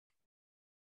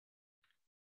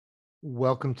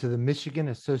Welcome to the Michigan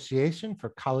Association for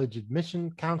College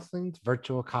Admission Counseling's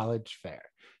Virtual College Fair.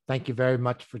 Thank you very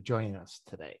much for joining us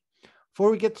today.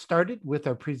 Before we get started with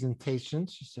our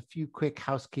presentations, just a few quick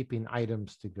housekeeping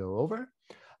items to go over.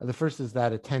 The first is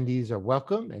that attendees are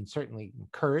welcome and certainly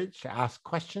encouraged to ask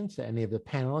questions to any of the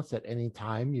panelists at any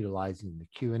time utilizing the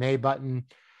Q&A button.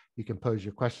 You can pose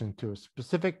your question to a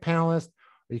specific panelist,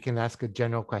 or you can ask a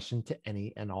general question to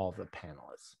any and all of the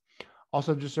panelists.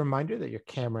 Also, just a reminder that your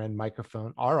camera and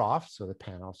microphone are off, so the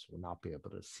panelists will not be able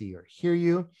to see or hear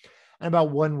you. And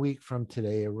about 1 week from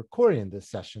today, a recording of this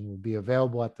session will be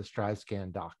available at the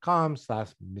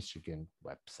stridescan.com/Michigan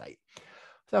website.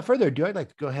 Without further ado, I'd like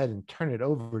to go ahead and turn it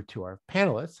over to our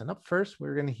panelists. And up first,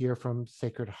 we're going to hear from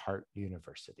Sacred Heart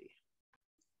University.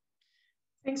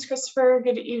 Thanks, Christopher.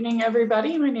 Good evening,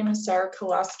 everybody. My name is Sarah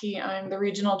Kolaski. I'm the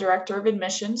Regional Director of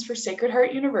Admissions for Sacred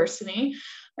Heart University.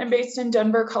 I'm based in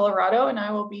Denver, Colorado, and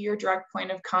I will be your direct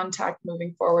point of contact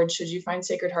moving forward should you find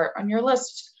Sacred Heart on your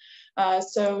list.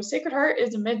 So Sacred Heart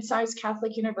is a mid-sized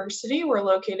Catholic university. We're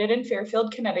located in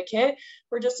Fairfield, Connecticut.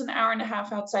 We're just an hour and a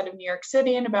half outside of New York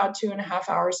City and about 2.5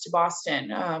 hours to Boston.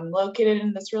 Located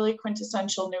in this really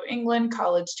quintessential New England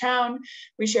college town.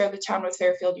 We share the town with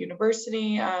Fairfield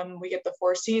University. We get the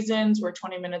Four Seasons. We're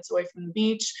 20 minutes away from the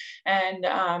beach,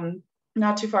 and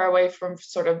not too far away from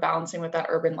sort of balancing with that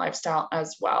urban lifestyle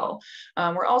as well.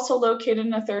 We're also located in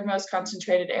the third most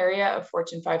concentrated area of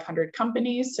Fortune 500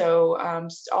 companies. So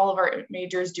all of our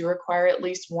majors do require at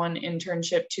least one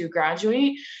internship to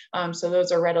graduate. So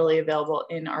those are readily available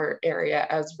in our area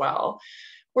as well.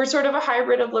 We're sort of a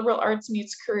hybrid of liberal arts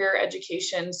meets career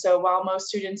education. So while most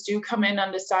students do come in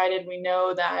undecided, we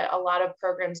know that a lot of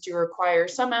programs do require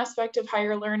some aspect of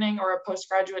higher learning or a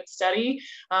postgraduate study.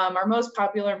 Our most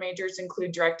popular majors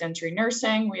include direct entry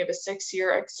nursing. We have a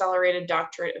 6-year accelerated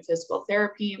doctorate of physical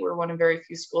therapy. We're one of very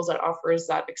few schools that offers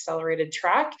that accelerated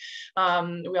track.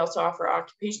 We also offer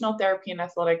occupational therapy and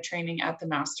athletic training at the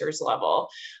master's level.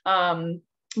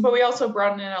 But we also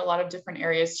broaden in a lot of different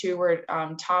areas too. We're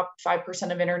top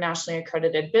 5% of internationally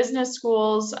accredited business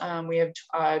schools. We have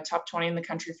top 20 in the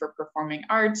country for performing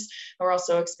arts. We're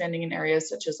also expanding in areas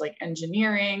such as like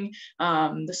engineering,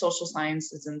 the social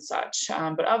sciences and such.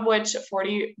 But of which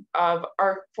 40 of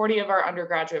our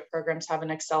undergraduate programs have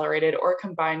an accelerated or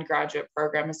combined graduate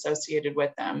program associated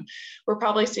with them. We're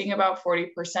probably seeing about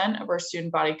 40% of our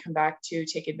student body come back to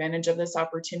take advantage of this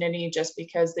opportunity just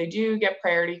because they do get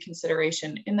priority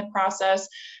consideration in the process,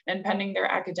 and pending their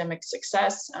academic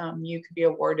success, you could be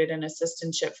awarded an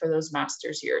assistantship for those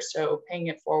master's years. So paying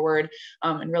it forward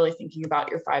and really thinking about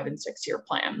your 5- and 6-year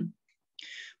plan.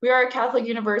 We are a Catholic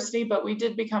university, but we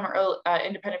did become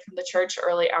independent from the church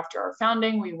early after our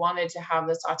founding. We wanted to have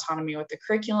this autonomy with the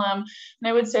curriculum. And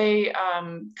I would say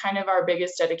kind of our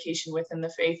biggest dedication within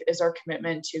the faith is our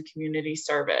commitment to community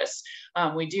service.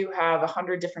 We do have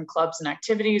 100 different clubs and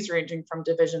activities ranging from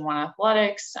Division I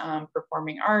athletics,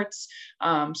 performing arts,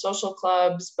 social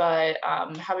clubs, but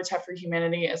Habitat for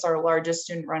Humanity is our largest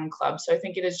student-run club. So I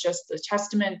think it is just a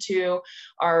testament to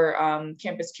our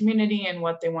campus community and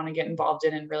what they want to get involved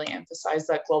in and really emphasize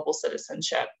that global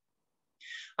citizenship.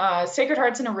 Sacred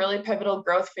Heart's in a really pivotal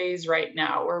growth phase right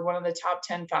now. We're one of the top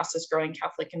 10 fastest growing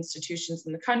Catholic institutions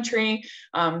in the country,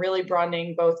 really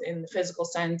broadening both in the physical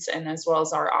sense and as well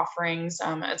as our offerings.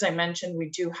 As I mentioned, we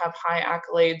do have high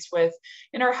accolades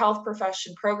in our health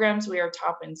profession programs. We are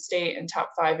top in state and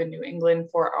top 5 in New England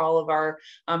for all of our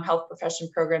health profession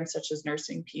programs, such as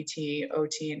nursing, PT,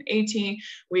 OT, and AT.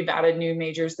 We've added new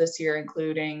majors this year,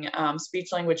 including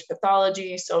speech language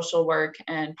pathology, social work,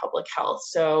 and public health.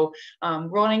 So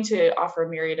we're wanting to offer a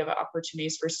myriad of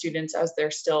opportunities for students as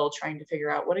they're still trying to figure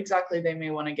out what exactly they may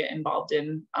want to get involved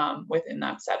in within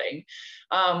that setting.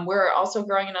 We're also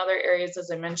growing in other areas, as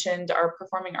I mentioned, our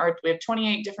performing arts. We have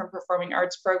 28 different performing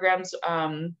arts programs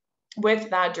with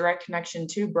that direct connection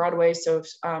to Broadway. So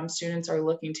if students are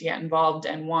looking to get involved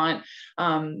and want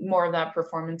more of that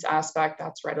performance aspect,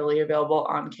 that's readily available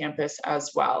on campus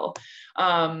as well.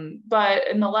 But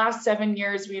in the last 7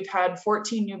 years, we've had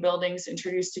 14 new buildings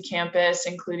introduced to campus,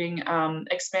 including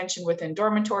expansion within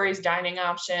dormitories, dining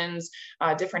options,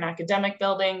 different academic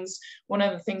buildings. One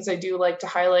of the things I do like to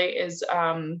highlight is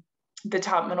the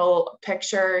top middle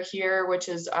picture here, which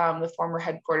is the former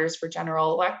headquarters for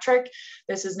General Electric.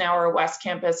 This is now our West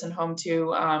Campus and home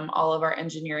to all of our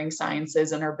engineering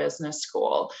sciences and our business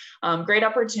school. Great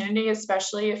opportunity,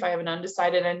 especially if I have an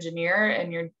undecided engineer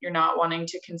and you're not wanting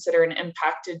to consider an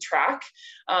impacted track.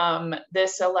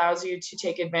 This allows you to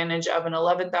take advantage of an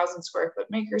 11,000 square foot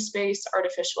makerspace,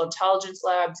 artificial intelligence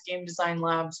labs, game design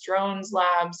labs, drones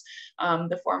labs,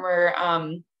 the former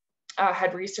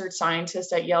head research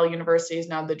scientist at Yale University, is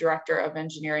now the director of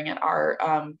engineering at our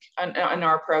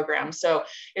program. So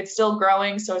it's still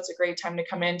growing. So it's a great time to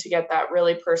come in to get that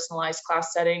really personalized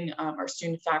class setting. Our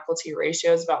student faculty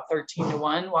ratio is about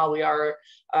 13-1, while we are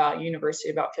university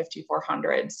about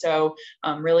 5,400. So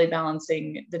really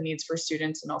balancing the needs for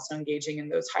students and also engaging in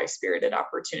those high-spirited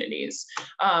opportunities.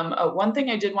 One thing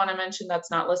I did want to mention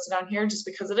that's not listed on here, just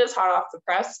because it is hot off the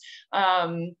press,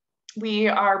 we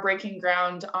are breaking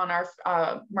ground on our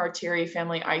Martiri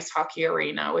Family Ice Hockey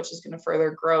Arena, which is going to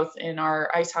further growth in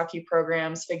our ice hockey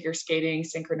programs, figure skating,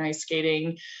 synchronized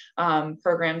skating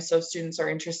programs. So if students are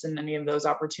interested in any of those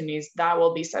opportunities, that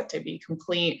will be set to be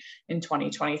complete in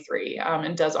 2023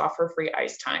 and does offer free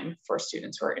ice time for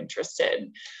students who are interested.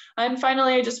 And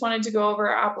finally, I just wanted to go over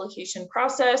our application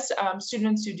process.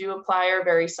 Students who do apply are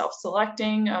very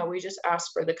self-selecting. We just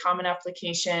ask for the common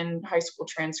application, high school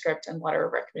transcript, and letter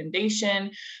of recommendation.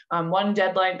 One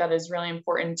deadline that is really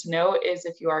important to note is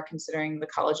if you are considering the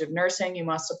College of Nursing, you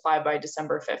must apply by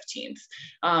December 15th.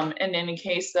 And in any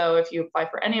case, though, if you apply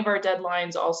for any of our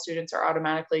deadlines, all students are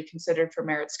automatically considered for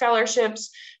merit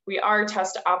scholarships. We are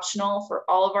test optional for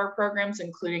all of our programs,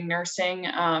 including nursing.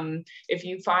 If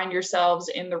you find yourselves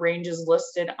in the ranges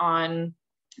listed on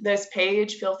this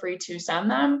page, feel free to send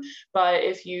them. But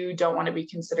if you don't want to be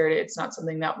considered, it's not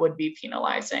something that would be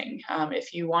penalizing.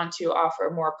 If you want to offer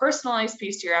a more personalized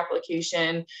piece to your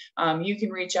application, you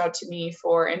can reach out to me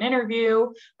for an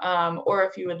interview, or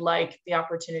if you would like the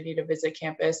opportunity to visit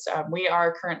campus, we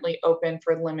are currently open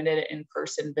for limited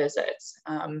in-person visits.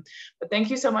 But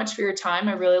thank you so much for your time.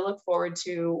 I really look forward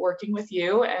to working with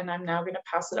you, and I'm now going to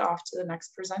pass it off to the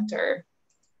next presenter.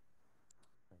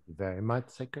 Thank you very much,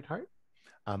 Sacred Heart.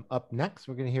 Up next,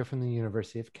 we're going to hear from the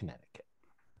University of Connecticut.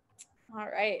 All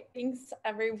right, thanks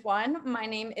everyone. My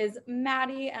name is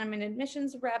Maddie and I'm an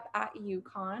admissions rep at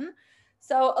UConn.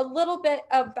 So a little bit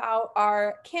about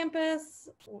our campus,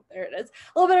 there it is.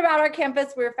 A little bit about our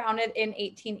campus. We were founded in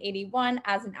 1881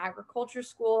 as an agriculture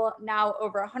school. Now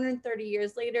over 130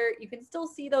 years later, you can still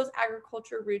see those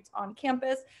agriculture roots on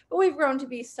campus, but we've grown to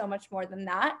be so much more than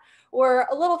that. We're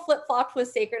a little flip-flopped with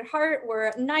Sacred Heart.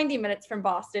 We're 90 minutes from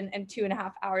Boston and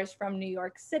 2.5 hours from New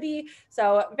York City.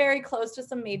 So very close to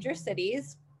some major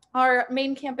cities. Our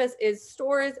main campus is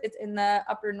Storrs. It's in the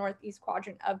upper northeast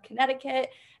quadrant of Connecticut.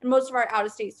 And most of our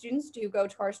out-of-state students do go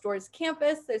to our Storrs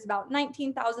campus. There's about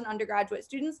 19,000 undergraduate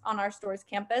students on our Storrs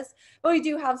campus, but we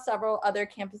do have several other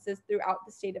campuses throughout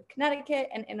the state of Connecticut.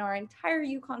 And in our entire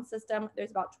UConn system,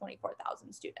 there's about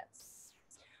 24,000 students.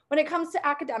 When it comes to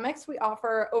academics, we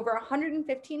offer over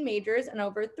 115 majors and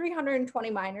over 320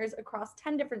 minors across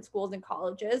 10 different schools and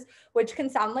colleges, which can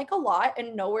sound like a lot,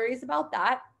 and no worries about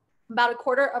that. About a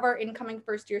quarter of our incoming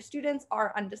first-year students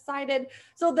are undecided,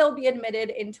 so they'll be admitted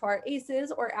into our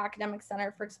ACES, or Academic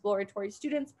Center for Exploratory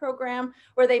Students program,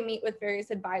 where they meet with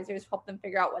various advisors to help them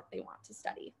figure out what they want to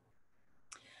study.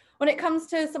 When it comes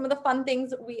to some of the fun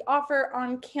things we offer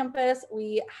on campus,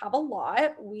 we have a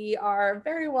lot. We are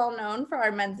very well known for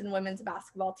our men's and women's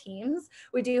basketball teams.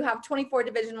 We do have 24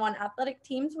 Division I athletic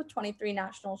teams with 23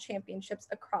 national championships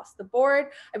across the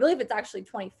board. I believe it's actually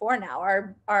 24 now.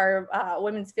 Our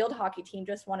women's field hockey team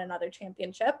just won another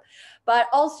championship. But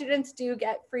all students do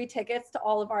get free tickets to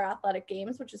all of our athletic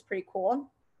games, which is pretty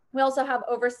cool. We also have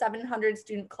over 700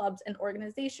 student clubs and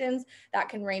organizations that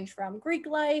can range from Greek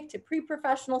life to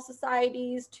pre-professional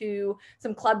societies to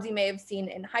some clubs you may have seen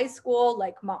in high school,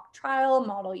 like Mock Trial,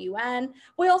 Model UN.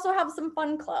 We also have some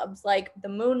fun clubs like the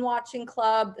Moon Watching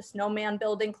Club, the Snowman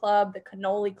Building Club, the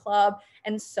Cannoli Club,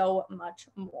 and so much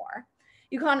more.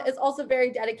 UConn is also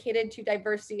very dedicated to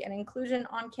diversity and inclusion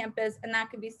on campus, and that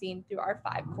can be seen through our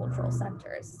 5 cultural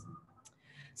centers.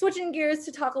 Switching gears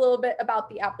to talk a little bit about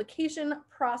the application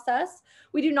process.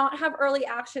 We do not have early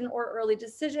action or early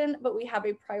decision, but we have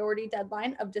a priority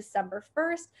deadline of December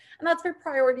 1st, and that's for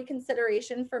priority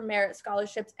consideration for merit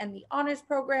scholarships and the honors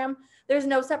program. There's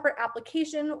no separate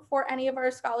application for any of our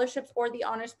scholarships or the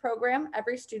honors program.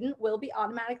 Every student will be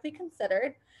automatically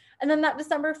considered. And then that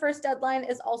December 1st deadline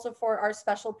is also for our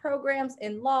special programs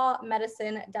in law,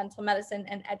 medicine, dental medicine,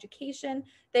 and education.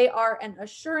 They are an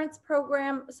assurance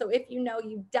program. So if you know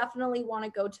you definitely want to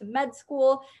go to med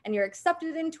school and you're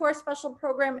accepted into our special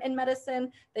program in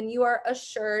medicine, then you are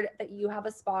assured that you have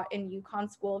a spot in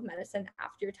UConn School of Medicine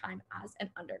after your time as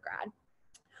an undergrad.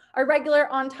 Our regular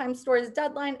on-time Storrs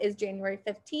deadline is January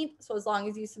 15th. So as long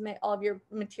as you submit all of your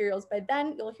materials by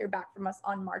then, you'll hear back from us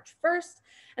on March 1st.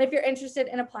 And if you're interested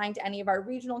in applying to any of our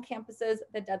regional campuses,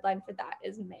 the deadline for that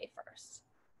is May 1st.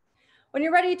 When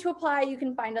you're ready to apply, you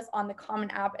can find us on the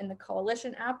Common app and the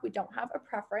Coalition app. We don't have a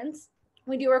preference.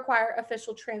 We do require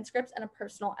official transcripts and a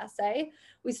personal essay.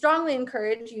 We strongly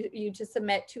encourage you to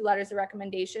submit 2 letters of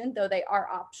recommendation, though they are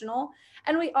optional.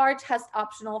 And we are test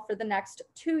optional for the next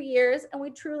 2 years. And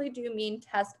we truly do mean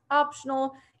test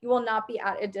optional. You will not be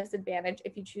at a disadvantage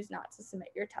if you choose not to submit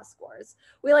your test scores.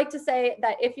 We like to say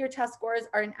that if your test scores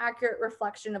are an accurate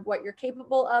reflection of what you're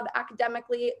capable of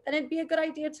academically, then it'd be a good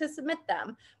idea to submit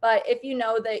them. But if you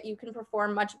know that you can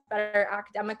perform much better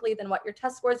academically than what your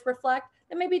test scores reflect,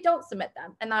 then maybe don't submit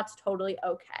them, and that's totally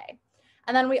okay.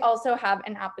 And then we also have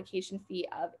an application fee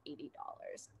of $80.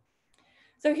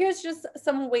 So here's just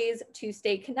some ways to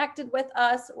stay connected with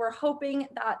us. We're hoping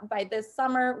that by this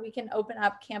summer, we can open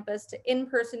up campus to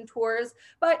in-person tours,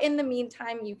 but in the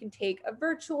meantime, you can take a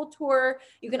virtual tour.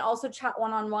 You can also chat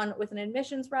one-on-one with an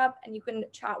admissions rep, and you can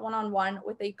chat one-on-one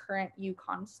with a current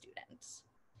UConn student.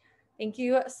 Thank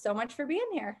you so much for being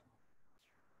here.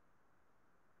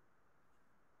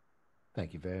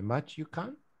 Thank you very much,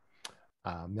 UConn.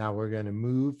 Now we're going to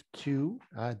move to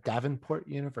Davenport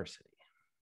University.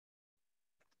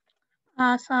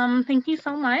 Awesome. Thank you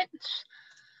so much.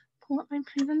 Pull up my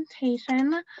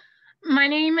presentation. My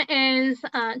name is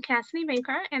Cassidy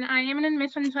Baker, and I am an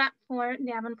admissions rep for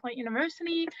Davenport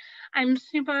University. I'm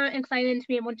super excited to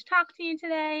be able to talk to you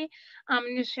today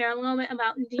and to share a little bit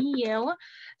about DU.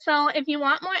 So if you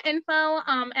want more info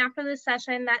after this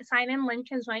session, that sign-in link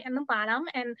is right on the bottom.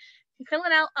 And if you fill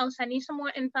it out, I'll send you some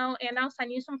more info, and I'll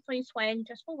send you some free swag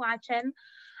just for watching.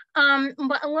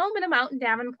 But a little bit about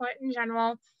Davenport in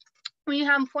general. We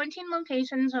have 14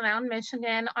 locations around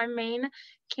Michigan. Our main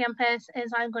campus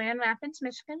is our Grand Rapids,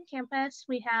 Michigan campus.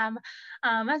 We have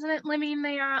resident living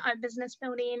there, our business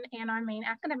building, and our main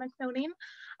academic building.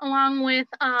 Along with,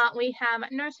 we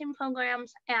have nursing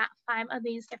programs at 5 of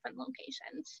these different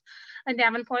locations. At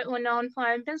Davenport, we're known for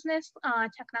our business,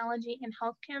 technology, and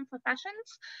healthcare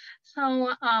professions.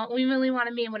 So we really want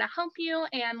to be able to help you,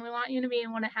 and we want you to be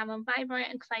able to have a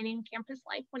vibrant, exciting campus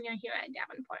life when you're here at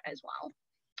Davenport as well.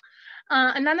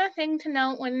 Another thing to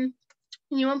note when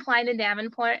you apply to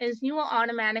Davenport is you will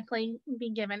automatically be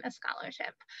given a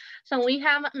scholarship. So we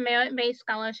have merit-based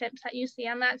scholarships that you see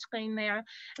on that screen there,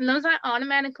 and those are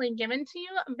automatically given to you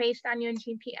based on your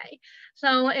GPA.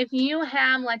 So if you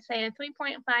have, let's say, a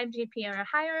 3.5 GPA or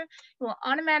higher, you will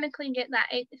automatically get that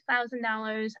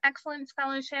 $8,000 excellence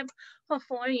scholarship for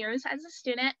 4 years as a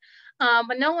student.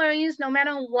 But no worries, no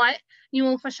matter what, you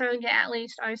will for sure get at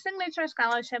least our signature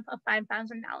scholarship of $5,000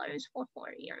 for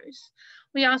 4 years.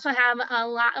 We also have a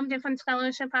lot of different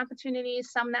scholarship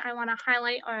opportunities. Some that I want to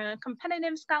highlight are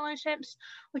competitive scholarships,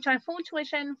 which are full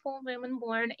tuition, full room and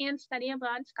board, and study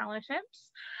abroad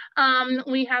scholarships.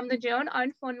 We have the Gerald R.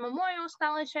 Ford Memorial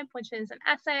Scholarship, which is an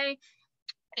essay,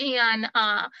 and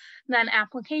then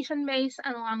application based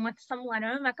along with some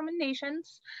letter of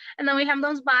recommendations. And then we have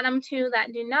those bottom 2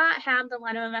 that do not have the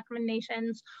letter of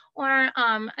recommendations or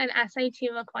an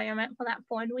SAT requirement for that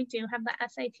Ford. We do have the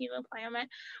SAT requirement,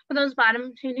 but those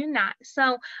bottom 2 do not.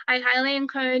 So I highly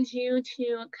encourage you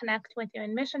to connect with your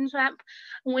admissions rep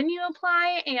when you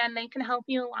apply, and they can help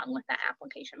you along with the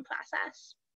application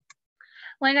process.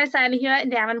 Like I said, here at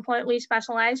Davenport, we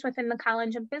specialize within the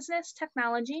College of Business,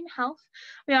 Technology, and Health.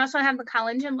 We also have the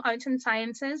College of Arts and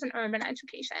Sciences and Urban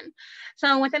Education.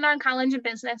 So within our College of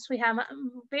Business, we have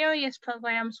various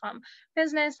programs from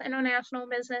business, international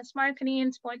business,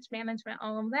 marketing, sports management,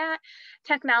 all of that.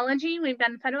 Technology, we've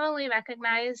been federally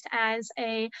recognized as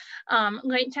a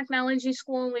great technology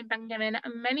school. We've been given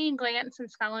many grants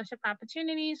and scholarship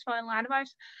opportunities for a lot of our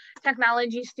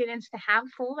technology students to have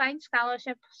full ride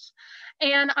scholarships.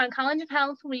 And on College of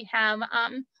Health, we have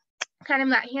kind of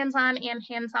that hands-on and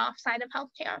hands-off side of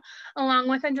healthcare, along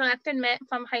with a direct admit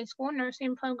from high school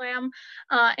nursing program.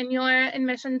 And your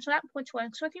admissions rep, which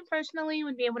works with you personally,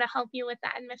 would be able to help you with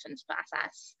that admissions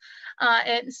process.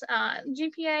 It's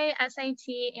GPA,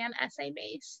 SAT, and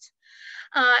essay-based.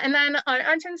 And then our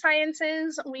arts and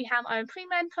sciences, we have our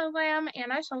pre-med program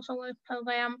and our social work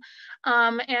program.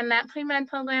 And that pre-med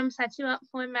program sets you up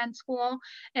for med school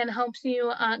and helps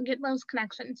you get those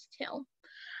connections too.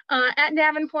 At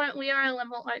Davenport, we are a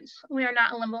liberal arts. We are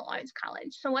not a liberal arts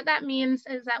college. So what that means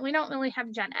is that we don't really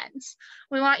have gen eds.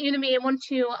 We want you to be able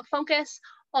to focus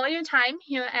all your time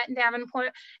here at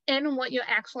Davenport in what you're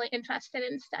actually interested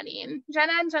in studying. Gen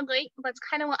eds are great, but that's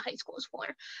kind of what high school is for.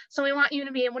 So we want you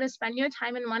to be able to spend your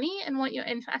time and money in what you're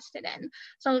interested in.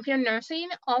 So if you're nursing,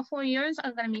 all 4 years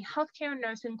are going to be healthcare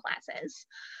nursing classes.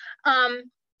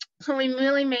 So we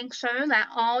really make sure that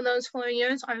all those 4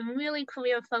 years are really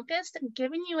career focused,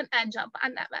 giving you an edge up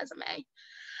on that resume.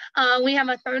 We have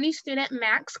a 30 student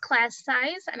max class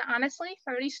size, and honestly,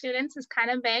 30 students is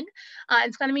kind of big.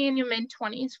 It's going to be in your mid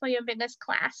 20s for your biggest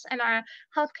class, and our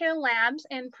healthcare labs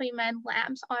and pre-med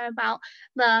labs are about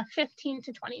the 15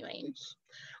 to 20 range.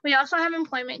 We also have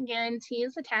employment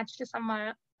guarantees attached to some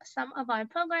of our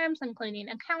programs, including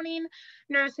accounting,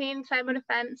 nursing, cyber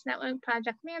defense, network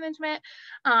project management,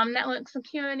 network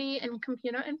security, and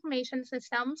computer information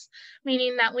systems,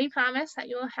 meaning that we promise that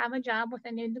you will have a job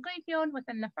within your degree field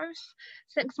within the first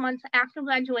 6 months after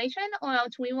graduation, or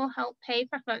else we will help pay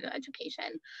for further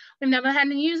education. We've never had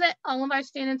to use it. All of our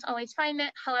students always find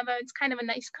it. However, it's kind of a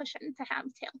nice cushion to have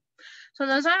too. So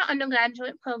those are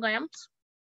undergraduate programs.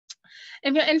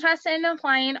 If you're interested in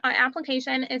applying, our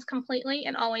application is completely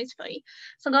and always free.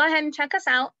 So go ahead and check us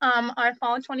out. Our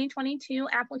fall 2022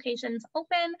 application's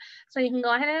open, so you can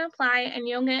go ahead and apply, and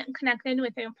you'll get connected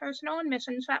with your personal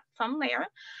admissions rep from there.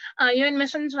 Your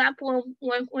admissions rep will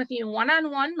work with you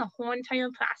one-on-one the whole entire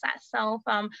process. So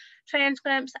from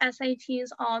transcripts, SATs,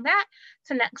 all that,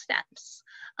 to next steps.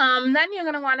 Then you're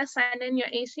going to want to send in your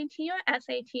ACT or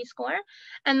SAT score.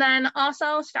 And then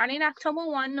also starting October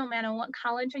 1, no matter what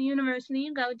college or university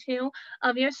you go to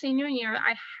of your senior year,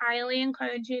 I highly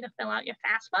encourage you to fill out your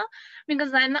FAFSA,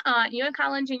 because then your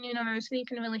college and university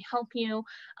can really help you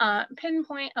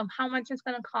pinpoint of how much it's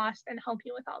going to cost and help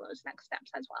you with all those next steps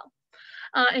as well.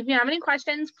 If you have any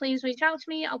questions, please reach out to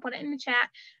me. I'll put it in the chat.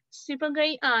 Super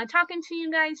great talking to you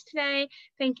guys today.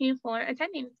 Thank you for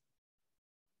attending.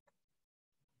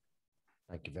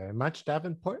 Thank you very much,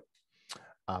 Davenport.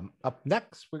 Up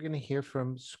next, we're going to hear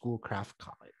from Schoolcraft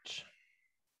College.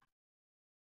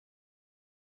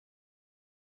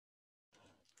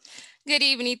 Good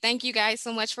evening. Thank you guys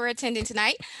so much for attending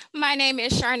tonight. My name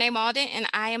is Sharnae Malden, and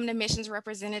I am an admissions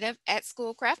representative at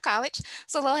Schoolcraft College.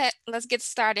 So let's get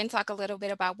started and talk a little bit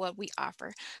about what we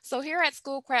offer. So here at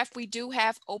Schoolcraft, we do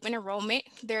have open enrollment.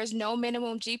 There's no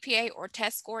minimum GPA or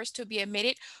test scores to be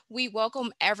admitted. We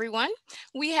welcome everyone.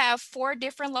 We have 4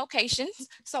 different locations.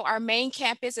 So our main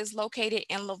campus is located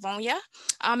in Livonia.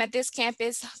 At this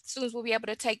campus, students will be able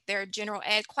to take their general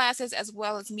ed classes as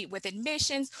well as meet with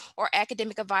admissions or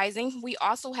academic advising. We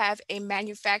also have a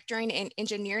manufacturing and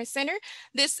engineering center.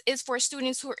 This is for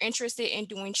students who are interested in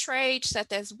doing trades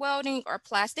such as welding or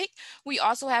plastic. We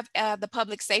also have the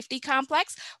public safety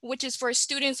complex, which is for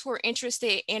students who are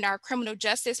interested in our criminal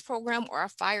justice program or our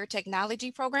fire technology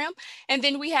program. And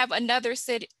then we have another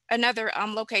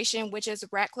location, which is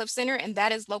Ratcliffe Center, and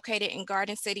that is located in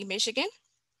Garden City, Michigan.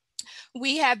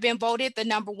 We have been voted the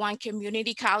 #1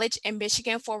 community college in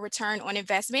Michigan for return on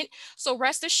investment. So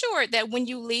rest assured that when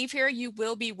you leave here, you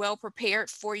will be well prepared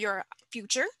for your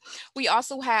future. We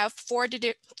also have four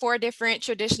different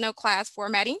traditional class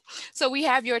formatting. So we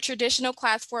have your traditional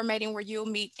class formatting where you'll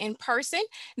meet in person.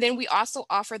 Then we also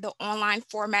offer the online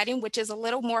formatting, which is a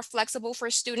little more flexible for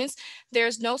students.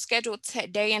 There's no scheduled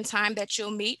day and time that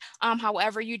you'll meet.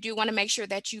 However, you do want to make sure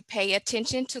that you pay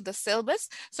attention to the syllabus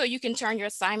so you can turn your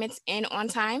assignments in on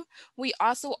time. We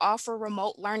also offer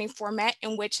remote learning format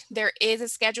in which there is a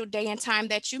scheduled day and time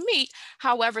that you meet.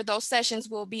 However, those sessions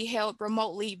will be held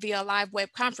remotely via live web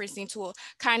conferencing tool,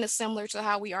 kind of similar to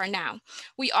how we are now.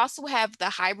 We also have the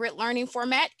hybrid learning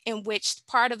format in which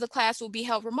part of the class will be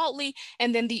held remotely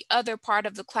and then the other part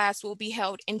of the class will be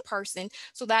held in person.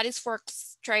 So that is for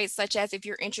trades such as if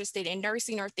you're interested in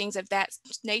nursing or things of that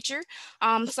nature.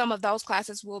 Some of those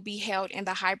classes will be held in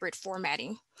the hybrid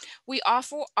formatting. We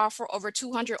offer over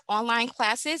 200 online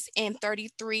classes in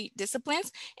 33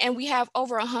 disciplines, and we have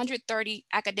over 130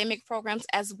 academic programs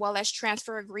as well as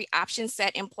transfer degree options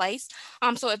set in place.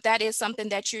 So if that is something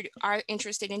that you are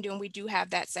interested in doing, we do have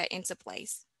that set into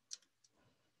place.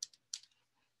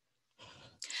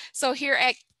 So here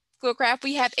at Schoolcraft,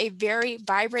 we have a very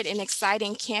vibrant and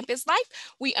exciting campus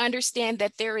life. We understand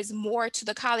that there is more to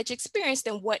the college experience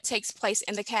than what takes place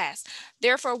in the cast.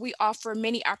 Therefore, we offer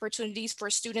many opportunities for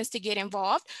students to get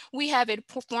involved. We have a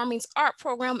performing art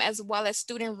program as well as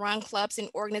student-run clubs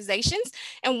and organizations.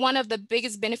 And one of the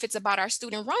biggest benefits about our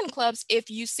student-run clubs,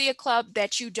 if you see a club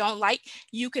that you don't like,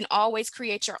 you can always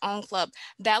create your own club.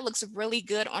 That looks really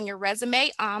good on your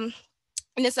resume.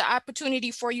 And it's an opportunity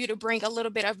for you to bring a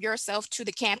little bit of yourself to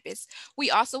the campus.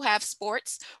 We also have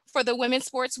sports. For the women's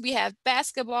sports, we have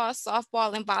basketball,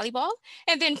 softball, and volleyball.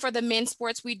 And then for the men's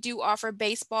sports, we do offer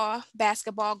baseball,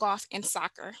 basketball, golf, and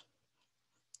soccer.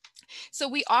 So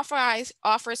we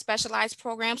offer specialized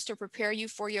programs to prepare you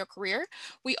for your career.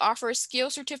 We offer skill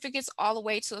certificates all the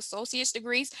way to associate's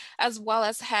degrees, as well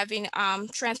as having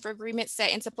transfer agreements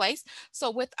set into place.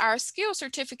 So with our skill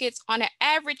certificates, on an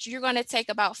average, you're going to take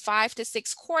about 5 to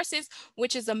 6 courses,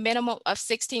 which is a minimum of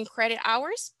 16 credit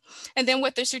hours. And then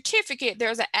with the certificate,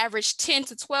 there's an average 10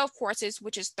 to 12 courses,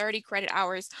 which is 30 credit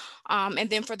hours. And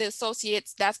then for the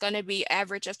associates, that's going to be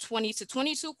average of 20 to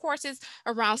 22 courses,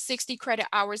 around 60 credit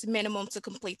hours minimum to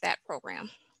complete that program.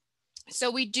 So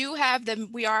we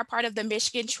are a part of the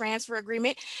Michigan Transfer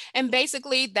Agreement, and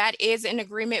basically that is an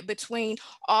agreement between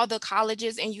all the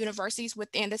colleges and universities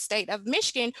within the state of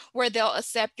Michigan where they'll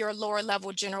accept your lower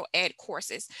level general ed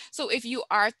courses. So if you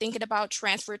are thinking about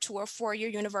transfer to a four-year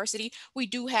university, we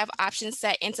do have options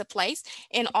set into place,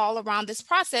 and all around this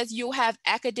process, you'll have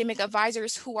academic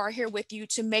advisors who are here with you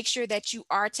to make sure that you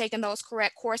are taking those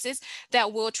correct courses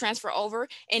that will transfer over,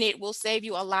 and it will save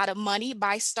you a lot of money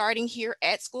by starting here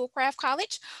at Schoolcraft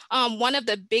College. One of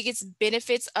the biggest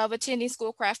benefits of attending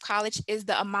Schoolcraft College is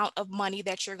the amount of money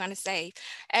that you're going to save.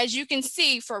 As you can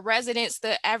see, for residents,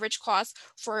 the average cost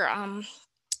for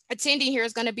attending here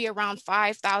is going to be around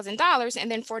 $5,000, and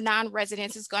then for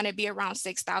non-residents is going to be around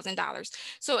 $6,000.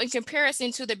 So in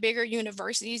comparison to the bigger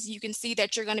universities, you can see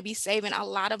that you're going to be saving a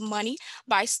lot of money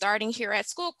by starting here at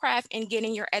Schoolcraft and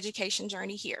getting your education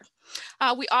journey here.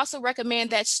 We also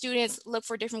recommend that students look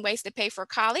for different ways to pay for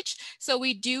college. So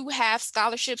we do have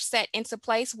scholarships set into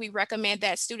place. We recommend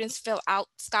that students fill out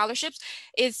scholarships.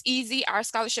 It's easy. Our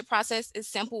scholarship process is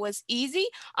simple as easy.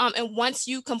 And once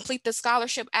you complete the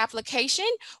scholarship application,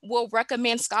 we'll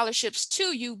recommend scholarships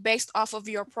to you based off of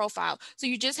your profile. So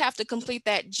you just have to complete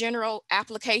that general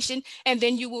application, and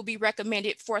then you will be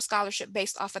recommended for a scholarship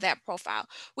based off of that profile.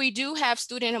 We do have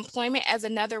student employment as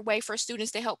another way for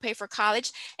students to help pay for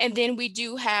college. And then we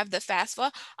do have the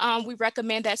FAFSA. We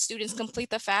recommend that students complete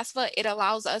the FAFSA. It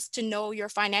allows us to know your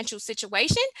financial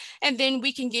situation, and then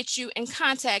we can get you in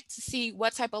contact to see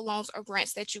what type of loans or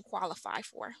grants that you qualify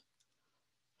for.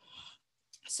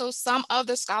 So some of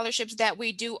the scholarships that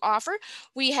we do offer,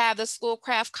 we have the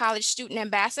Schoolcraft College Student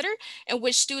Ambassador, in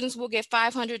which students will get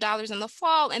 $500 in the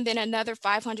fall and then another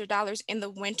 $500 in the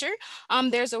winter.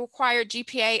 There's a required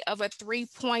GPA of a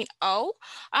 3.0.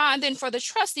 And then for the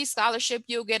Trustee Scholarship,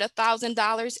 you'll get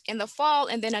 $1,000 in the fall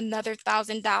and then another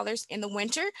 $1,000 in the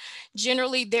winter.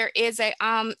 Generally, there is a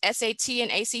SAT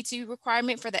and ACT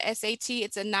requirement. For the SAT,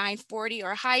 it's a 940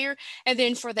 or higher. And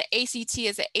then for the ACT,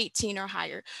 it's an 18 or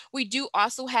higher. We do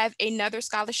also have another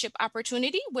scholarship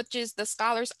opportunity, which is the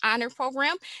Scholars Honor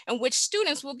Program, in which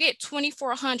students will get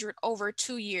 $2,400 over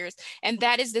 2 years. And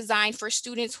that is designed for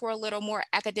students who are a little more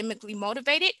academically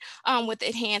motivated with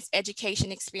enhanced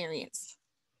education experience.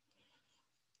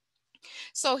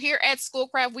 So here at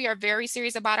Schoolcraft, we are very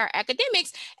serious about our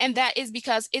academics, and that is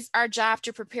because it's our job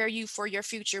to prepare you for your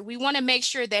future. We want to make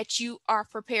sure that you are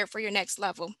prepared for your next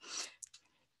level.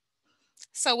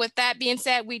 So with that being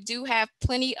said, we do have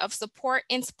plenty of support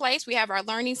in place. We have our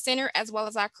Learning Center as well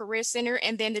as our Career Center,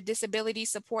 and then the Disability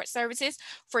Support Services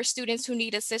for students who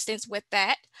need assistance with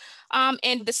that.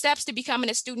 And the steps to becoming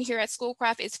a student here at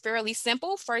Schoolcraft is fairly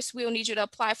simple. First, we'll need you to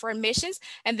apply for admissions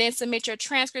and then submit your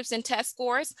transcripts and test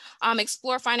scores,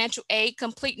 explore financial aid,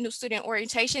 complete new student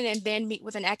orientation, and then meet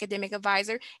with an academic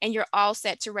advisor, and you're all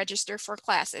set to register for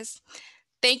classes.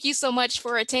 Thank you so much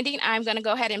for attending. I'm going to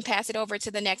go ahead and pass it over to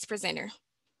the next presenter.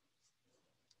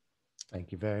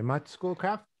 Thank you very much,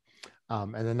 Schoolcraft.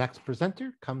 And the next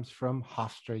presenter comes from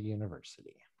Hostra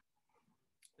University.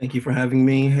 Thank you for having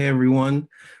me. Hey, everyone.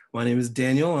 My name is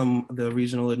Daniel. I'm the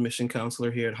Regional Admission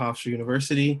Counselor here at Hostra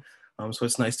University. So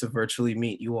it's nice to virtually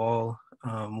meet you all.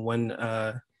 When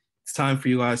it's time for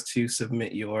you guys to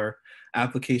submit your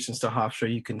applications to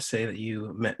Hofstra, you can say that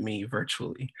you met me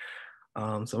virtually. So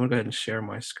I'm gonna go ahead and share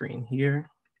my screen here.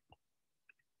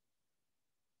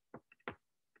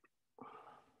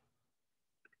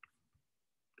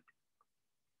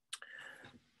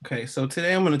 Okay, so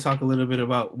today I'm going to talk a little bit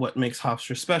about what makes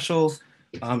Hofstra special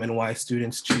and why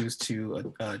students choose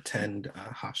to attend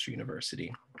Hofstra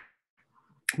University.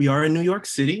 We are in New York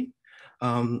City.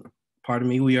 Pardon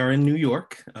me, we are in New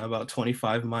York, about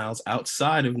 25 miles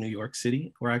outside of New York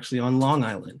City. We're actually on Long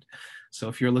Island. So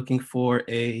if you're looking for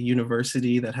a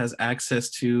university that has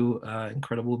access to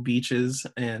incredible beaches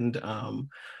and an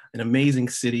amazing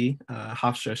city,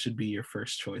 Hofstra should be your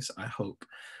first choice, I hope.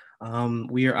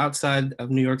 We are outside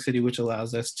of New York City, which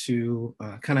allows us to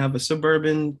kind of have a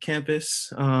suburban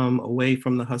campus away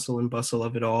from the hustle and bustle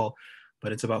of it all,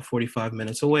 but it's about 45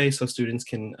 minutes away, so students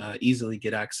can easily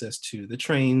get access to the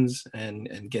trains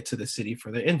and get to the city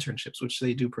for their internships, which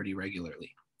they do pretty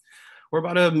regularly. we're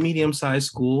about a medium-sized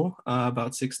school,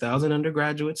 about 6,000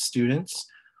 undergraduate students.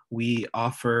 We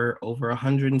offer over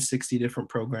 160 different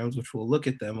programs, which we'll look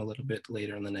at them a little bit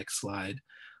later on the next slide.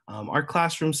 Our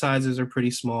classroom sizes are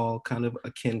pretty small, kind of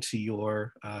akin to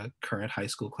your current high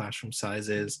school classroom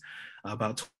sizes,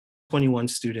 about 21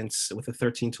 students with a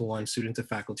 13-to-1 student to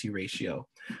faculty ratio.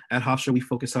 At Hofstra, we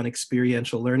focus on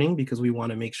experiential learning because we want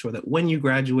to make sure that when you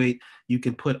graduate, you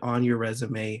can put on your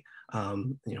resume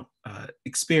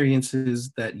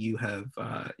experiences that you have,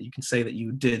 you can say that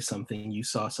you did something, you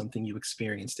saw something, you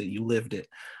experienced it, you lived it.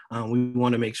 We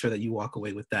want to make sure that you walk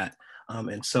away with that.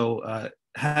 And so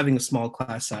having a small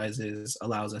class sizes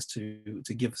allows us to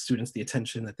give students the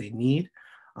attention that they need,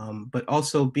 but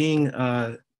also being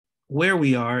where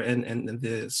we are and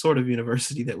the sort of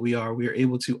university that we are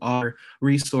able to offer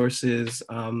resources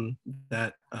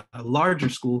that a larger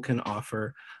school can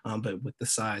offer, but with the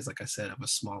size, like I said, of a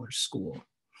smaller school.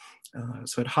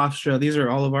 So at Hofstra, these are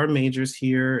all of our majors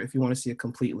here. If you want to see a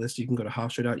complete list, you can go to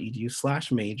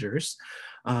hofstra.edu/majors.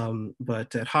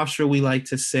 But at Hofstra, we like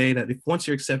to say that if once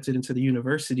you're accepted into the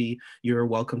university, you're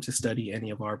welcome to study any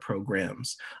of our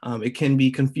programs. It can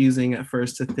be confusing at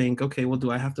first to think, okay, well,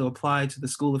 do I have to apply to the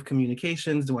School of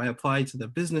Communications? Do I apply to the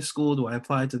business school? Do I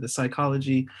apply to the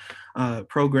psychology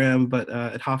program? But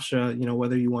at Hofstra,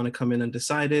 whether you want to come in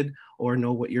undecided or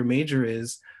know what your major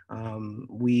is,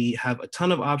 we have a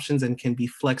ton of options and can be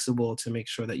flexible to make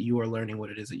sure that you are learning what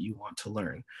it is that you want to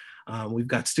learn. We've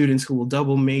got students who will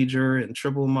double major and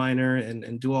triple minor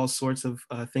and do all sorts of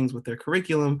things with their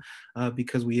curriculum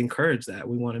because we encourage that.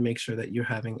 We want to make sure that you're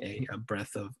having a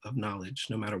breadth of knowledge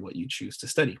no matter what you choose to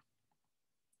study.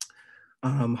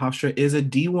 Hofstra is a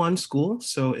D1 school,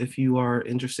 so if you are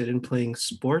interested in playing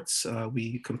sports,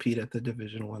 we compete at the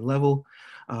Division I level.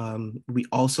 We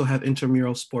also have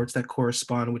intramural sports that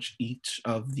correspond with each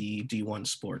of the D1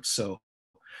 sports, so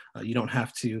you don't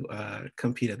have to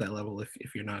compete at that level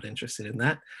if you're not interested in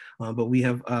that. But we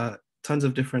have tons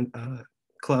of different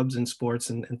clubs and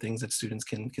sports and things that students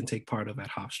can take part of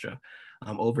at Hofstra.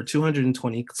 Over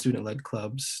 220 student-led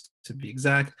clubs to be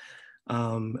exact.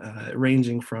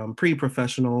 Ranging from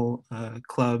pre-professional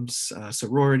clubs,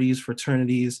 sororities,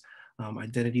 fraternities,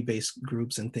 identity-based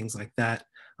groups, and things like that.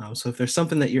 So if there's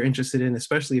something that you're interested in,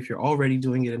 especially if you're already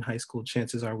doing it in high school,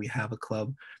 chances are we have a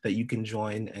club that you can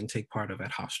join and take part of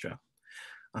at Hofstra.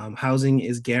 Housing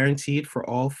is guaranteed for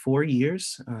all 4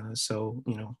 years, so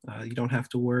you don't have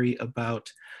to worry about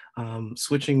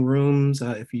switching rooms.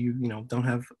 If you don't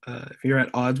have, if you're at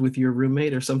odds with your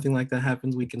roommate or something like that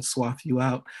happens, we can swap you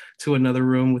out to another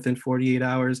room within 48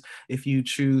 hours. If you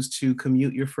choose to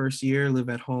commute your first year, live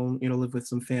at home, live with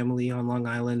some family on Long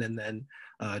Island, and then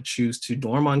choose to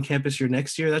dorm on campus your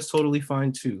next year, that's totally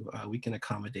fine too. We can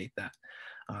accommodate that.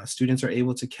 Students are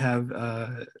able to have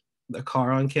a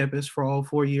car on campus for all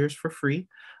 4 years for free.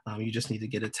 You just need to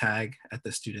get a tag at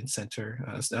the student center,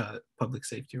 public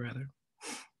safety rather.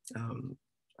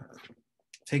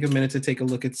 Take a minute to take a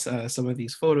look at some of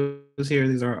these photos here.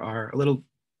 These are a little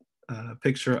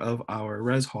picture of our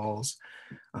res halls.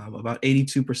 About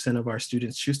 82% of our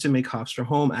students choose to make Hofstra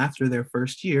home after their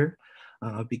first year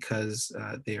because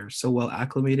they are so well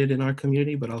acclimated in our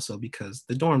community, but also because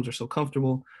the dorms are so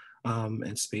comfortable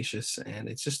and spacious, and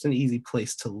it's just an easy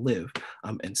place to live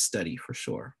and study for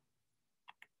sure.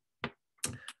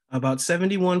 About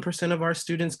 71% of our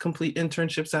students complete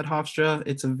internships at Hofstra.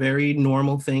 It's a very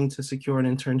normal thing to secure an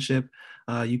internship.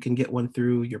 You can get one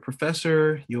through your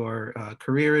professor, your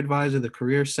career advisor, the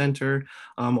career center,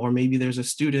 or maybe there's a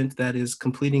student that is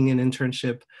completing an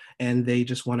internship and they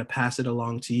just want to pass it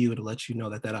along to you to let you know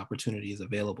that that opportunity is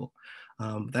available.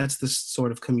 That's the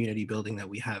sort of community building that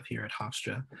we have here at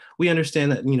Hofstra. We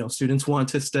understand that students want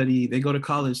to study, they go to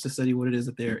college to study what it is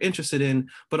that they're interested in,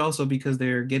 but also because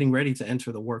they're getting ready to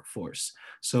enter the workforce.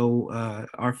 So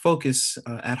our focus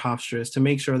at Hofstra is to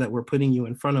make sure that we're putting you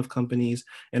in front of companies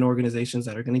and organizations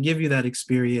that are going to give you that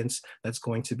experience that's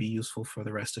going to be useful for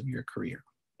the rest of your career.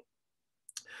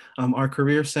 Our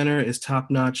Career Center is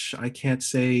top-notch. I can't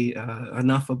say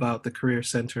enough about the Career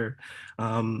Center.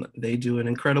 They do an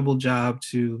incredible job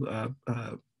to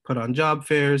put on job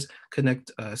fairs,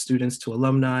 connect students to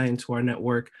alumni and to our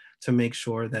network to make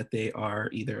sure that they are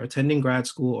either attending grad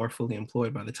school or fully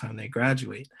employed by the time they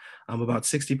graduate. About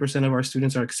 60% of our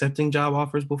students are accepting job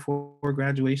offers before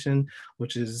graduation,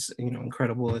 which is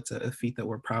incredible. It's a feat that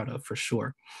we're proud of for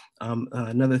sure.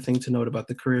 Another thing to note about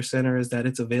the Career Center is that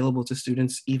it's available to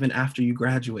students even after you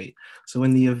graduate. So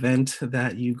in the event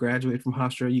that you graduate from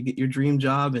Hofstra, you get your dream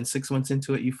job and 6 months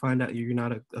into it, you find out you're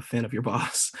not a fan of your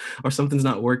boss or something's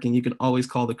not working, you can always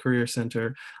call the Career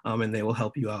Center and they will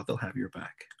help you out. They'll have your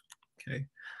back. Okay.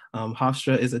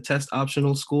 Hofstra is a test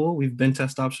optional school. We've been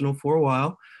test optional for a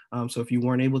while. So if you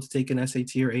weren't able to take an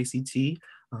SAT or ACT,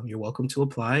 you're welcome to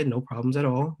apply, no problems at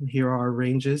all. Here are our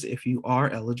ranges if you are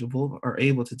eligible or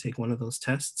able to take one of those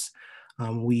tests.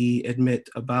 We admit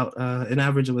about an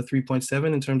average of a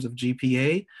 3.7 in terms of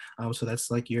GPA. So that's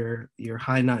like your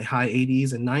high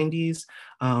 80s and 90s.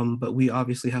 But we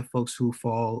obviously have folks who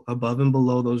fall above and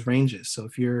below those ranges. So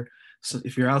if you're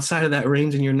outside of that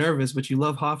range and you're nervous, but you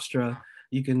love Hofstra,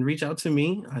 you can reach out to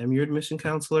me. I am your admission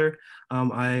counselor.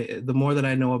 The more that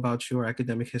I know about your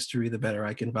academic history, the better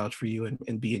I can vouch for you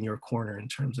and be in your corner in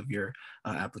terms of your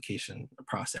application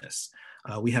process.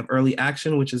 We have early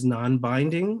action, which is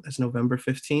non-binding. That's November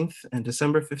 15th and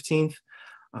December 15th.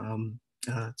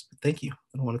 Thank you.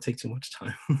 I don't want to take too much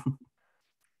time.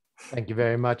 Thank you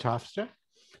very much, Hofstra.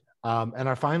 And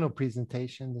our final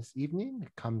presentation this evening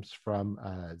comes from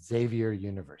Xavier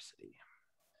University.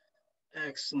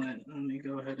 Excellent. Let me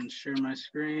go ahead and share my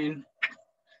screen.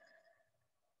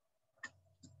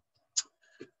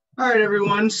 All right,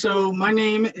 everyone. So my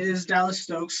name is Dallas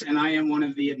Stokes, and I am one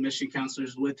of the admission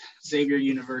counselors with Xavier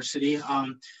University.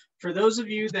 For those of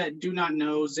you that do not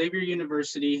know, Xavier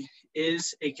University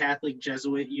is a Catholic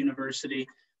Jesuit university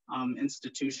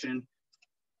institution.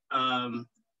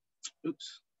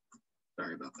 Oops,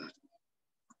 sorry about that.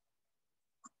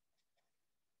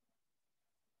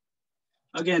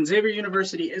 Again, Xavier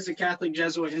University is a Catholic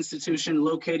Jesuit institution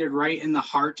located right in the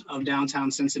heart of downtown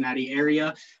Cincinnati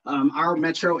area. Our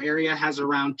metro area has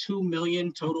around 2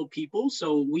 million total people,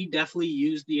 so we definitely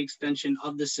use the extension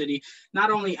of the city, not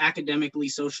only academically,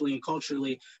 socially, and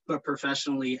culturally, but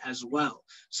professionally as well.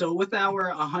 So with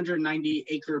our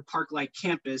 190-acre park-like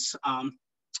campus,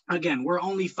 again, we're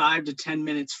only 5 to 10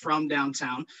 minutes from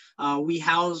downtown. We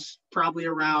house probably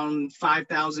around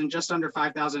 5,000, just under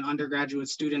 5,000 undergraduate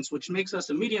students, which makes us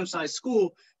a medium-sized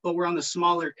school, but we're on the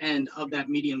smaller end of that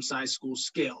medium-sized school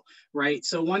scale, right?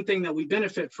 So one thing that we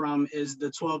benefit from is the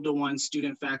 12-to-1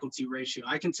 student-faculty ratio.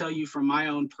 I can tell you from my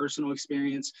own personal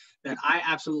experience that I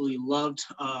absolutely loved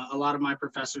a lot of my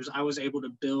professors. I was able to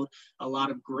build a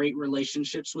lot of great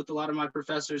relationships with a lot of my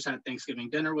professors, had Thanksgiving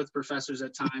dinner with professors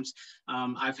at times.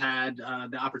 I've had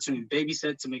the opportunity to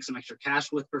babysit, to make some extra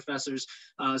cash with professors.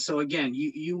 So again,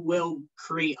 you will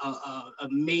create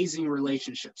amazing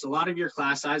relationships. A lot of your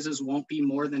class sizes won't be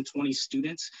more than 20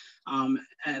 students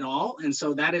at all. And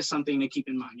so that is something to keep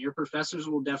in mind. Your professors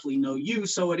will definitely know you.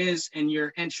 So it is in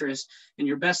your interest, in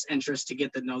your best interest, to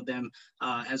get to know them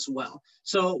as well.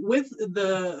 So with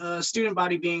the student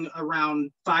body being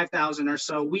around 5,000 or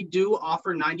so, we do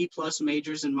offer 90 plus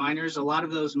majors and minors. A lot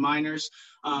of those minors,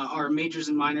 our majors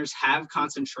and minors, have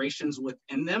concentrations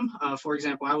within them. For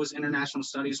example, I was international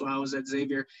studies when I was at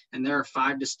Xavier, and there are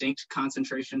 5 distinct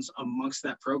concentrations amongst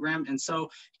that program. And so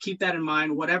keep that in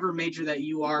mind. Whatever major that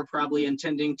you are probably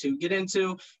intending to get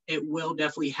into, it will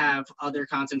definitely have other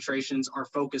concentrations or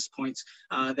focus points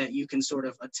that you can sort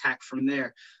of attack from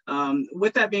there.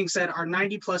 With that being said, our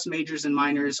 90 plus majors and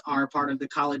minors are part of the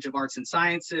College of Arts and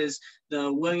Sciences,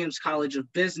 the Williams College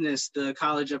of Business, the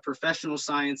College of Professional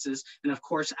Sciences, and of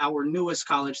course, our newest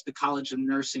college, the College of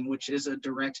Nursing, which is a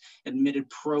direct admitted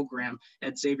program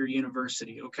at Xavier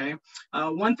University, okay?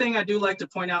 One thing I do like to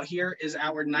point out here is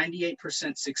our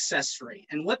 98% success rate.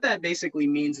 And what that basically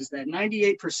means is that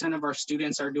 98% of our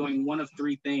students are doing one of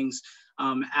 3 things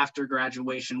after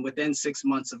graduation, within 6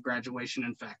 months of graduation.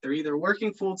 In fact, they're either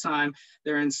working full-time,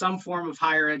 they're in some form of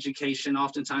higher education,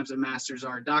 oftentimes a master's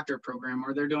or a doctorate program,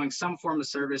 or they're doing some form of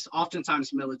service,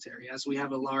 oftentimes military, as we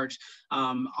have a large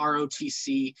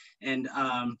ROTC and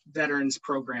veterans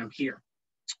program here.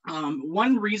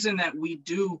 One reason that we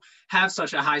do have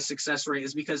such a high success rate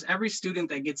is because every student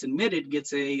that gets admitted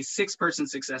gets a 6-person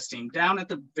success team. Down at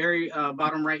the very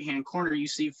bottom right-hand corner, you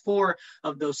see 4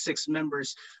 of those 6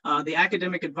 members. The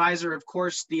academic advisor, of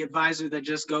course, the advisor that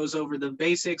just goes over the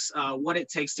basics, what it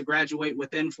takes to graduate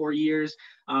within 4 years.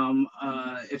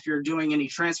 If you're doing any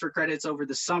transfer credits over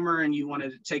the summer and you want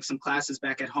to take some classes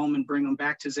back at home and bring them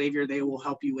back to Xavier, they will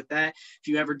help you with that. If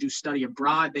you ever do study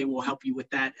abroad, they will help you with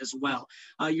that as well.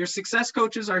 Your success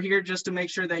coaches are here just to make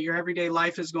sure that your everyday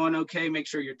life is going okay, make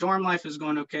sure your dorm life is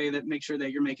going okay, that make sure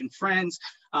that you're making friends,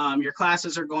 your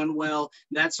classes are going well,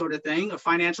 that sort of thing. A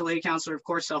financial aid counselor, of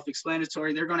course,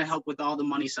 self-explanatory. They're going to help with all the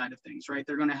money side of things, right?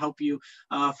 They're going to help you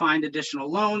find additional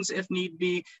loans if need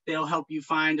be. They'll help you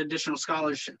find additional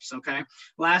scholarships, okay?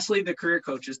 Lastly, the career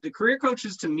coaches. The career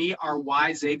coaches, to me, are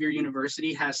why Xavier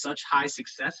University has such high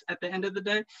success at the end of the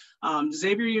day.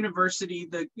 Xavier University,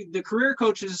 the career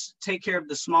coaches take care of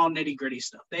the small nitty-gritty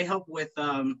stuff. They help with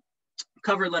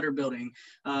cover letter building,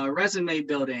 resume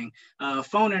building,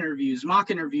 phone interviews,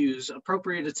 mock interviews,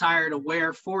 appropriate attire to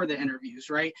wear for the interviews,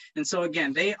 right? And so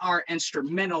again, they are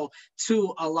instrumental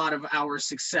to a lot of our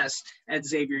success at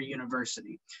Xavier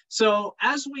University. So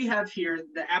as we have here,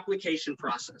 the application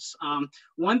process,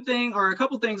 one thing or a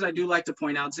couple things I do like to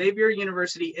point out, Xavier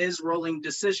University is rolling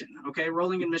decision, okay?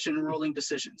 Rolling admission and rolling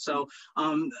decision. So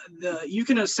you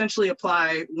can essentially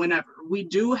apply whenever. We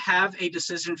do have a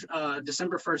decision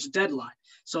December 1st deadline.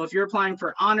 So if you're applying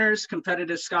for honors,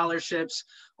 competitive scholarships,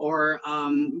 or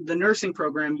the nursing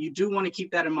program, you do want to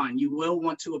keep that in mind. You will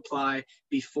want to apply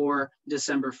before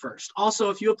December 1st. Also,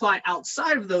 if you apply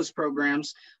outside of those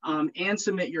programs and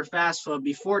submit your FAFSA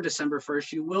before December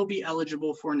 1st, you will be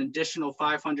eligible for an additional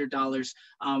 $500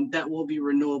 that will be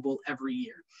renewable every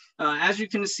year. As you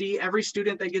can see, every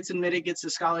student that gets admitted gets a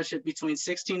scholarship between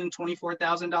 $16,000 and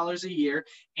 $24,000 a year,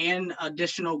 and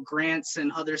additional grants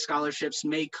and other scholarships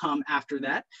may come after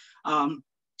that.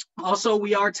 Also,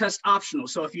 we are test optional.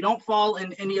 So if you don't fall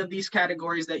in any of these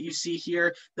categories that you see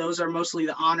here, those are mostly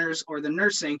the honors or the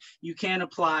nursing, you can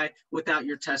apply without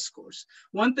your test scores.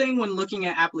 One thing when looking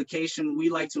at application we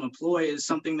like to employ is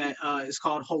something that is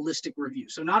called holistic review.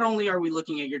 So not only are we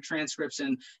looking at your transcripts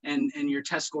and your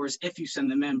test scores if you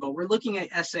send them in, but we're looking at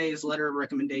essays, letter of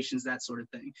recommendations, that sort of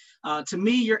thing. To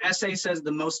me, your essay says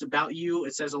the most about you.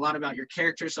 It says a lot about your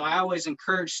character. So I always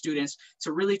encourage students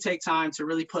to really take time to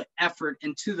really put effort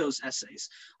into those essays,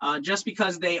 just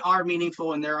because they are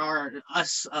meaningful and there are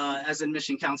us as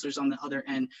admission counselors on the other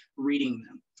end reading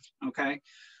them, okay?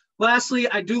 Lastly,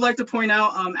 I do like to point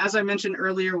out, as I mentioned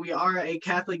earlier, we are a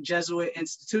Catholic Jesuit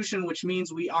institution, which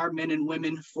means we are men and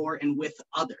women for and with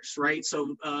others, right?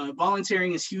 So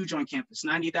volunteering is huge on campus.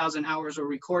 90,000 hours were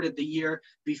recorded the year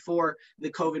before the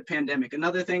COVID pandemic.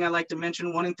 Another thing I like to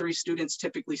mention, 1 in 3 students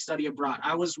typically study abroad.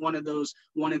 I was one of those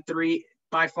 1 in 3.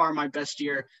 By far my best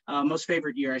year, most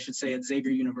favorite year, I should say, at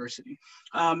Xavier University.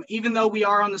 Even though we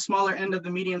are on the smaller end of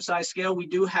the medium-sized scale, we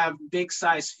do have big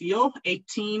size feel,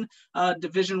 18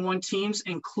 Division I teams,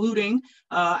 including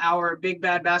our big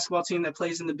bad basketball team that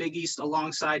plays in the Big East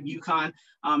alongside UConn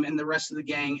and the rest of the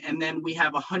gang. And then we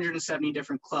have 170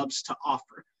 different clubs to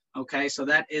offer. Okay, so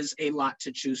that is a lot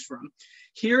to choose from.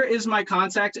 Here is my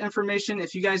contact information.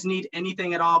 If you guys need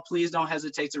anything at all, please don't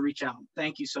hesitate to reach out.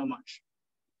 Thank you so much.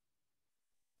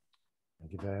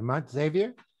 Thank you very much,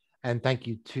 Xavier. And thank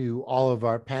you to all of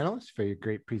our panelists for your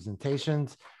great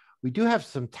presentations. We do have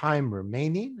some time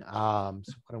remaining. So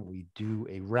why don't we do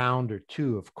a round or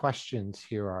two of questions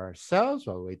here ourselves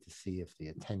while we wait to see if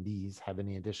the attendees have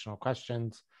any additional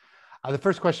questions. The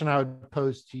first question I would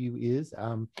pose to you is,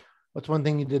 what's one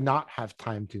thing you did not have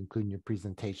time to include in your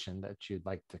presentation that you'd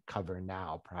like to cover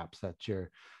now? Perhaps that's your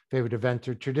favorite event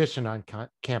or tradition on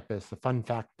campus, a fun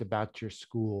fact about your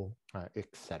school,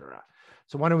 etc.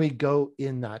 So why don't we go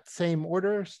in that same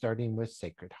order, starting with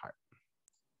Sacred Heart.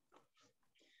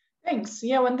 Thanks.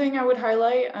 Yeah, one thing I would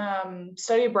highlight,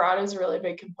 study abroad is a really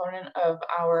big component of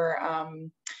our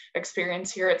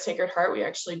experience here at Sacred Heart. We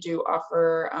actually do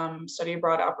offer study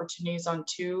abroad opportunities on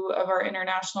 2 of our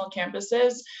international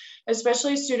campuses,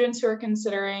 especially students who are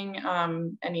considering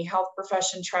any health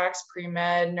profession tracks,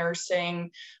 pre-med, nursing.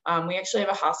 We actually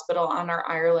have a hospital on our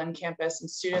Ireland campus, and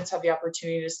students have the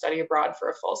opportunity to study abroad for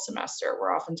a full semester,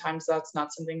 where oftentimes that's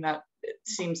not something that it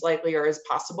seems likely or is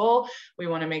possible. We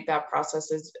want to make that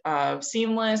process as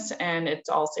seamless, and it's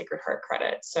all Sacred Heart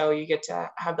credit. So you get to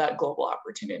have that global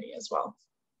opportunity as well.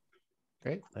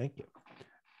 Great, thank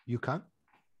you. UConn?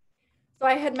 So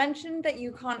I had mentioned that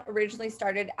UConn originally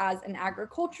started as an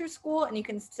agriculture school, and you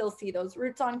can still see those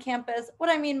roots on campus. What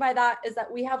I mean by that is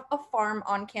that we have a farm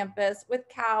on campus with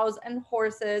cows and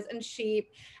horses and sheep,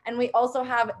 and we also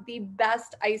have the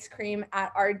best ice cream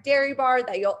at our dairy bar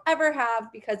that you'll ever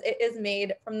have because it is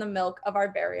made from the milk of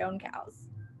our very own cows.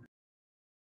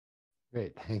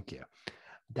 Great, thank you.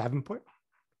 Davenport?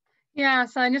 Yeah,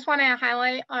 so I just want to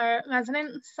highlight our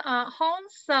residence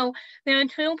halls. So they're a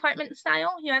 2 apartment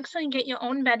style. You actually get your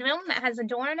own bedroom that has a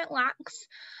door and it locks.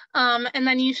 And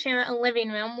then you share a living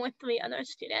room with 3 other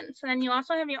students. And then you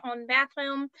also have your own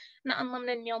bathroom, an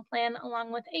unlimited meal plan,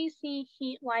 along with AC,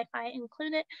 heat, Wi-Fi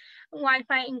included,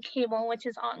 Wi-Fi and cable, which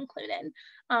is all included.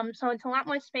 So it's a lot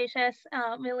more spacious,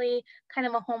 really kind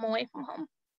of a home away from home.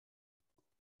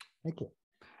 Thank you.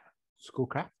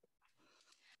 Schoolcraft?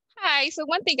 Hi, so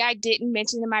one thing I didn't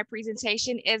mention in my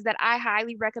presentation is that I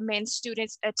highly recommend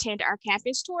students attend our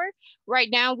campus tour. Right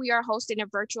now, we are hosting a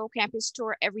virtual campus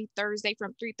tour every Thursday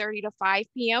from 3:30 to 5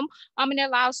 p.m. And it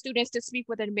allows students to speak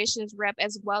with an admissions rep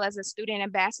as well as a student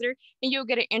ambassador, and you'll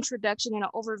get an introduction and an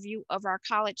overview of our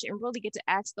college and really get to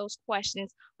ask those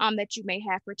questions that you may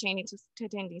have pertaining to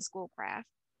attending Schoolcraft.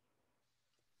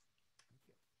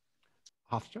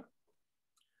 Hofstra?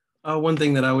 One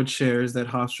thing that I would share is that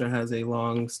Hostra has a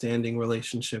long-standing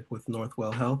relationship with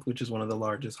Northwell Health, which is one of the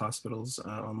largest hospitals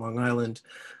on Long Island.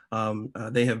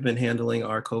 They have been handling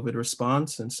our COVID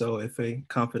response, and so if a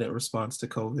confident response to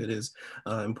COVID is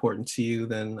important to you,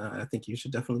 then I think you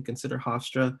should definitely consider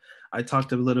Hostra. I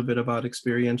talked a little bit about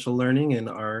experiential learning, and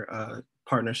our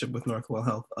partnership with Northwell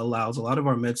Health allows a lot of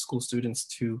our med school students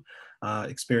to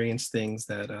experience things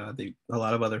that a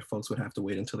lot of other folks would have to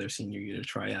wait until their senior year to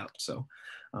try out. So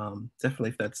definitely,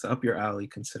 if that's up your alley,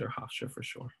 consider Hofstra for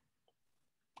sure.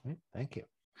 Right, thank you.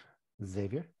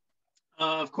 Xavier?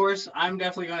 Of course, I'm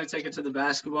definitely going to take it to the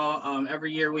basketball.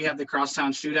 Every year we have the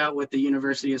crosstown shootout with the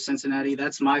University of Cincinnati.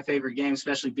 That's my favorite game,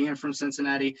 especially being from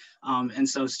Cincinnati. And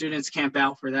so students camp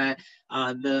out for that.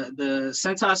 The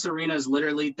Centos Arena is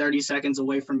literally 30 seconds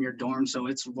away from your dorm, so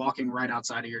it's walking right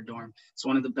outside of your dorm. It's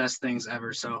one of the best things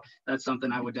ever. So that's something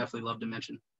I would definitely love to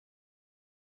mention.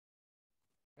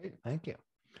 Great, thank you.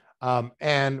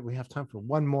 And we have time for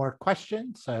one more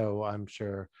question. So I'm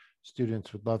sure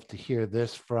students would love to hear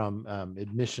this from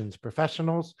admissions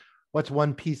professionals. What's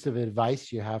one piece of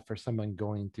advice you have for someone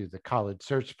going through the college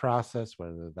search process,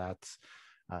 whether that's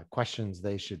questions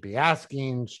they should be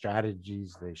asking,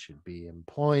 strategies they should be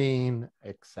employing,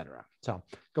 etc.? So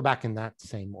go back in that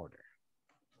same order.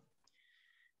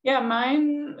 Yeah,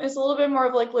 mine is a little bit more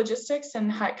of like logistics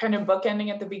and kind of bookending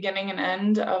at the beginning and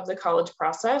end of the college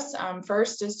process.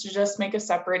 First is to just make a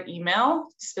separate email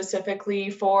specifically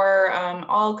for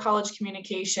all college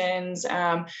communications.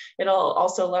 It'll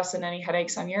also lessen any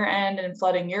headaches on your end and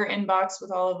flooding your inbox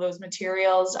with all of those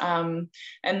materials. And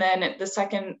then the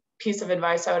second piece of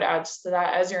advice I would add to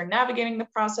that, as you're navigating the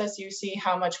process, you see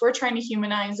how much we're trying to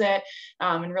humanize it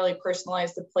and really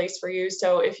personalize the place for you.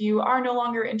 So if you are no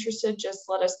longer interested, just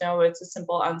let us know. It's a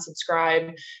simple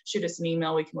unsubscribe, shoot us an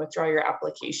email, we can withdraw your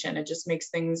application. It just makes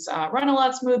things run a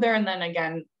lot smoother. And then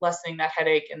again, lessening that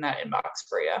headache in that inbox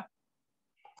for you.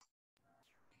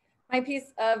 My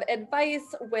piece of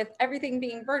advice with everything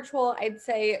being virtual, I'd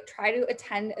say try to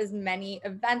attend as many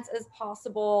events as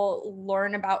possible,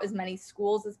 learn about as many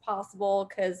schools as possible.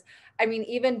 Because I mean,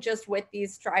 even just with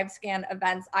these StriveScan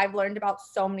events, I've learned about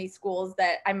so many schools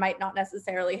that I might not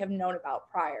necessarily have known about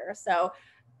prior. So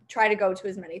try to go to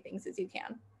as many things as you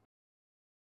can.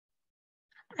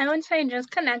 I would say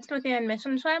just connect with your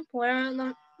admissions rep. We're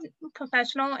the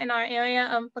professional in our area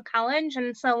of the college,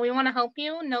 and so we want to help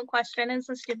you. No question is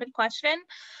a stupid question,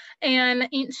 and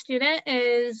each student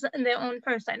is their own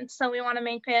person, so we want to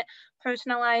make it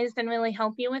personalized and really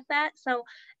help you with that. So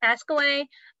ask away,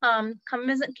 come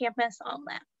visit campus, all of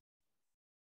that.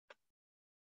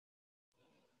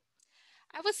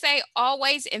 I would say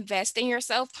always invest in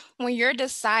yourself. When you're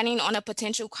deciding on a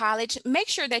potential college, make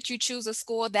sure that you choose a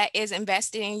school that is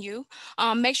invested in you.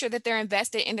 Make sure that they're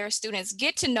invested in their students.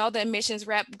 Get to know the admissions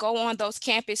rep, go on those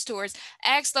campus tours,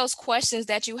 ask those questions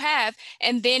that you have,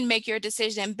 and then make your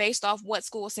decision based off what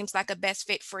school seems like a best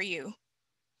fit for you.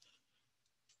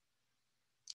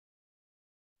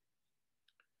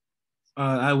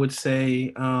 I would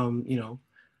say,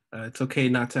 it's okay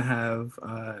not to have,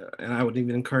 and I would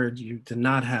even encourage you to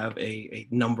not have a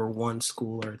number one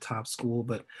school or a top school,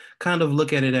 but kind of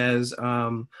look at it as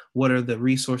what are the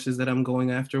resources that I'm going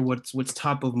after, what's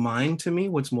top of mind to me,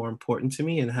 what's more important to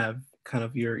me, and have kind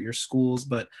of your schools.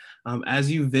 But as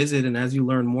you visit and as you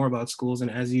learn more about schools and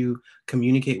as you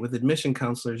communicate with admission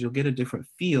counselors, you'll get a different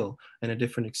feel and a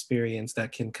different experience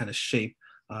that can kind of shape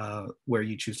where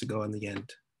you choose to go in the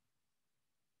end.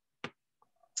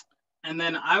 And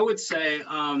then I would say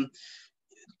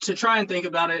to try and think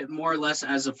about it more or less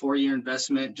as a 4-year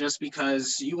investment, just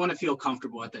because you want to feel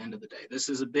comfortable at the end of the day. This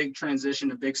is a big transition,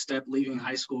 a big step, leaving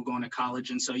high school, going to college.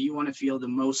 And so you want to feel the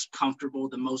most comfortable,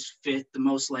 the most fit, the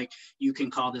most like you can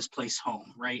call this place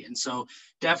home, right? And so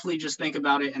definitely just think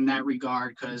about it in that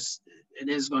regard, because it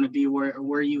is going to be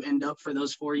where you end up for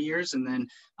those 4 years. And then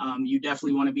you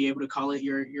definitely want to be able to call it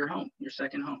your home, your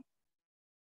second home.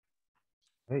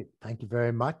 Great, thank you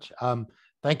very much.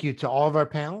 Thank you to all of our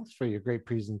panelists for your great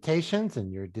presentations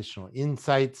and your additional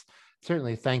insights.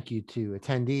 Certainly thank you to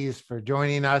attendees for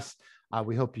joining us.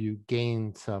 We hope you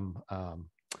gained some,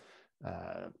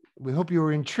 we hope you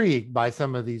were intrigued by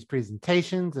some of these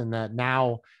presentations and that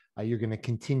now you're going to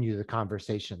continue the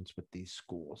conversations with these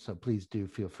schools. So please do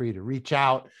feel free to reach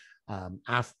out,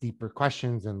 ask deeper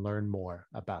questions, and learn more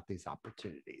about these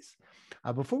opportunities.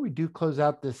 Before we do close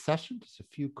out this session, just a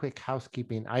few quick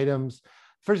housekeeping items.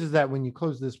 First is that when you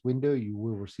close this window, you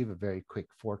will receive a very quick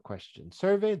 4-question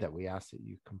survey that we ask that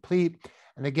you complete.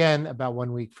 And again, about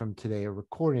 1 week from today, a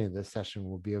recording of this session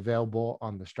will be available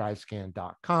on the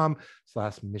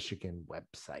strivescan.com/Michigan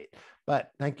website.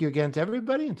 But thank you again to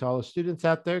everybody and to all the students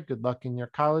out there. Good luck in your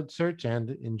college search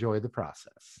and enjoy the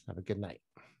process. Have a good night.